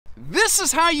This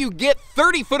is how you get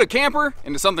 30 foot of camper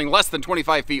into something less than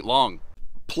 25 feet long.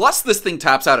 Plus, this thing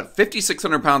tops out at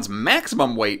 5,600 pounds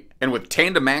maximum weight, and with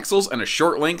tandem axles and a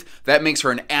short length, that makes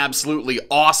for an absolutely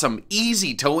awesome,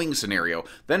 easy towing scenario.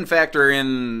 Then factor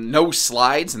in no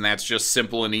slides, and that's just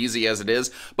simple and easy as it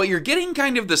is, but you're getting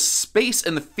kind of the space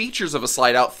and the features of a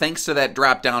slide out thanks to that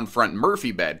drop-down front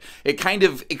Murphy bed. It kind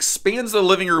of expands the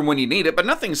living room when you need it, but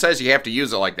nothing says you have to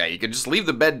use it like that. You can just leave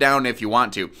the bed down if you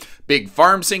want to. Big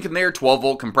farm sink in there,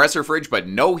 12-volt compressor fridge, but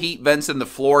no heat vents in the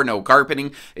floor, no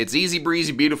carpeting. It's easy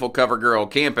breezy, beautiful cover girl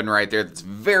camping right there. That's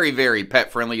very, very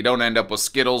pet friendly. You don't end up with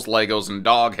Skittles, Legos, and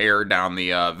dog hair down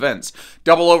the vents.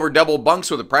 Double over double bunks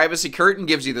with a privacy curtain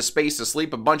gives you the space to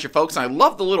sleep a bunch of folks. And I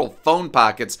love the little phone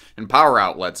pockets and power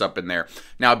outlets up in there.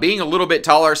 Now, being a little bit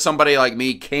taller, somebody like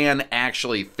me can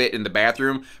actually fit in the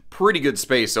bathroom. Pretty good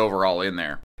space overall in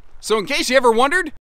there. So in case you ever wondered,